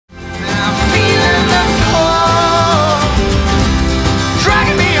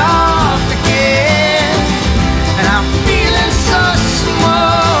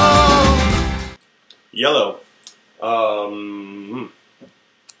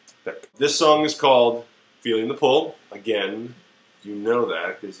This song is called Feeling the Pull. Again, you know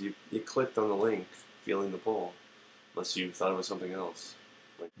that because you clicked on the link, Feeling the Pull, unless you thought it was something else.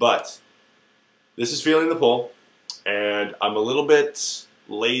 But this is Feeling the Pull, and I'm a little bit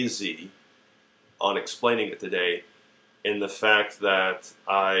lazy on explaining it today in the fact that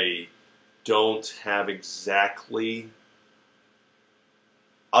I don't have exactly.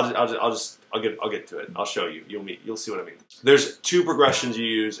 I'll get to it. I'll show you. You'll see what I mean. There's 2 progressions you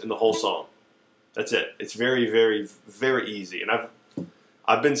use in the whole song. That's it. It's very, very, very easy. And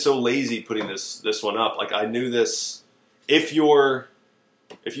I've been so lazy putting this one up. Like, I knew this. If you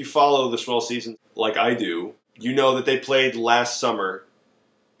follow the Swell season like I do, you know that they played last summer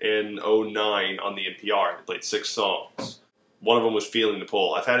in '09 on the NPR. They played 6 songs. One of them was Feeling the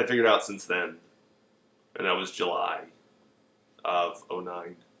Pull. I've had it figured out since then, and that was July of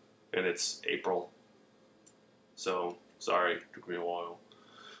 '09, and it's April. So, sorry, it took me a while.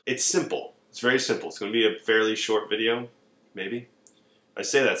 It's simple. It's very simple. It's going to be a fairly short video, maybe. I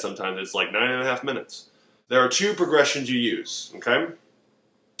say that sometimes. It's like 9.5 minutes. There are 2 progressions you use, okay?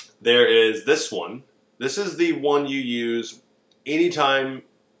 There is this one. This is the one you use anytime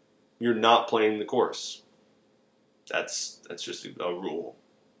you're not playing the chorus. That's just a rule,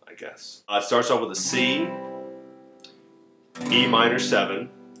 I guess. It starts off with a C, E minor 7,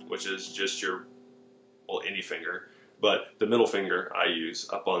 which is just your, well, any finger, but the middle finger I use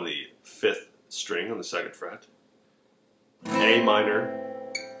up on the 5th string on the 2nd fret. A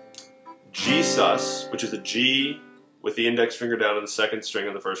minor, G sus, which is a G with the index finger down on the 2nd string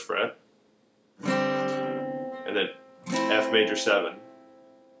on the 1st fret, and then F major 7,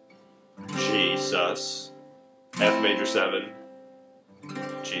 G sus, F major 7,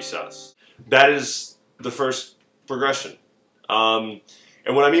 G sus. That is the first progression.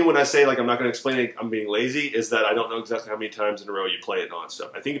 And what I mean when I say, like, I'm not going to explain it, I'm being lazy, is that I don't know exactly how many times in a row you play it and all that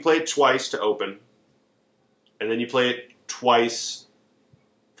stuff. I think you play it twice to open, and then you play it twice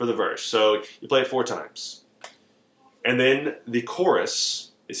for the verse. So you play it 4 times. And then the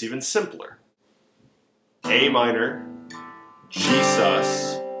chorus is even simpler. A minor, G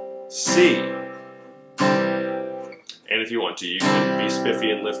sus, C. And if you want to, you can be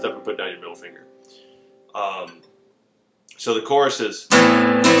spiffy and lift up and put down your middle finger. So the chorus is.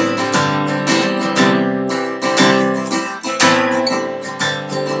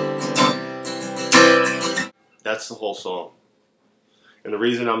 That's the whole song. And the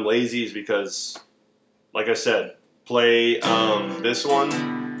reason I'm lazy is because, like I said, play this one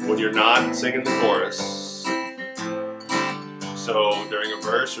when you're not singing the chorus. So during a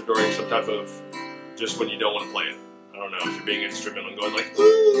verse or during some type of, just when you don't want to play it. I don't know, if you're being instrumental and going like,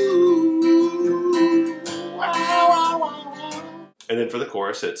 ooh, wow, wow, wow. And then for the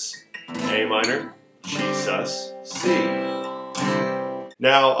chorus, it's A minor, G sus, C.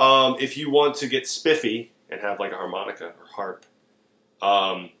 Now, if you want to get spiffy and have like a harmonica or harp,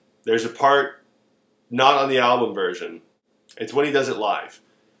 there's a part not on the album version. It's when he does it live,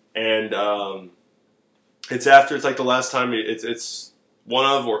 and it's like the last time it's one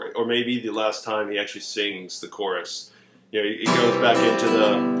of or maybe the last time he actually sings the chorus. You know, he goes back into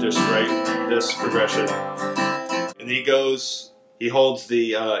this progression, and then he holds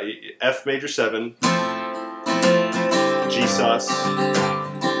the F major 7, G sus,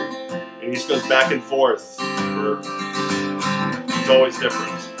 and he just goes back and forth. It's always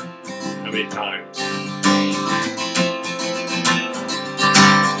different. How many times?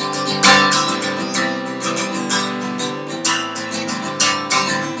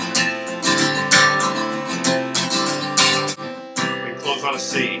 On a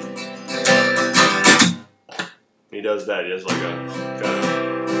C. He does that. He does like a kind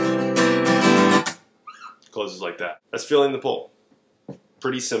of closes like that. That's Feeling the Pull.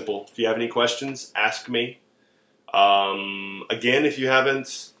 Pretty simple. If you have any questions, ask me. Again, if you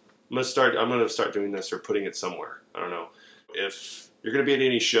haven't, I'm gonna start doing this or putting it somewhere. I don't know. If you're gonna be at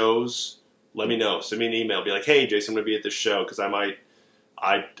any shows, let me know. Send me an email. Be like, hey, Jason, I'm gonna be at this show because I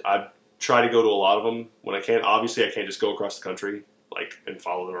try to go to a lot of them when I can. Obviously, I can't just go across the country and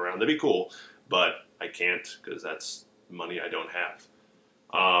follow them around. That'd be cool, but I can't because that's money I don't have.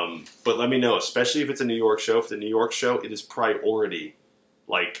 But let me know, especially if it's a New York show. If it's a New York show, it is priority,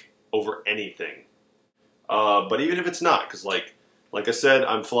 over anything. But even if it's not, because like I said,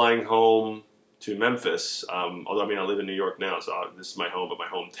 I'm flying home to Memphis. Although I live in New York now, so this is my home, but my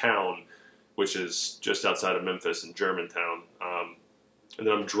hometown, which is just outside of Memphis in Germantown. And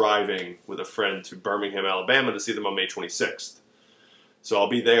then I'm driving with a friend to Birmingham, Alabama to see them on May 26th. So I'll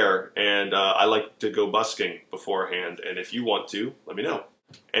be there, and I like to go busking beforehand, and if you want to, let me know.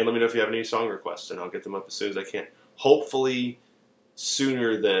 And let me know if you have any song requests, and I'll get them up as soon as I can. Hopefully,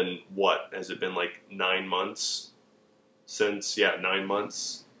 sooner than what? Has it been like 9 months since? Yeah, 9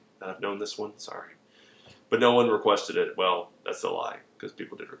 months that I've known this one. Sorry. But no one requested it. Well, that's a lie, because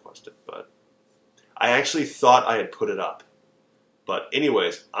people did request it. But I actually thought I had put it up. But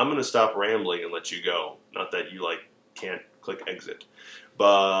anyways, I'm going to stop rambling and let you go. Not that you, like, can't click exit.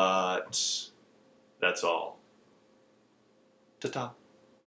 But that's all. Ta-ta.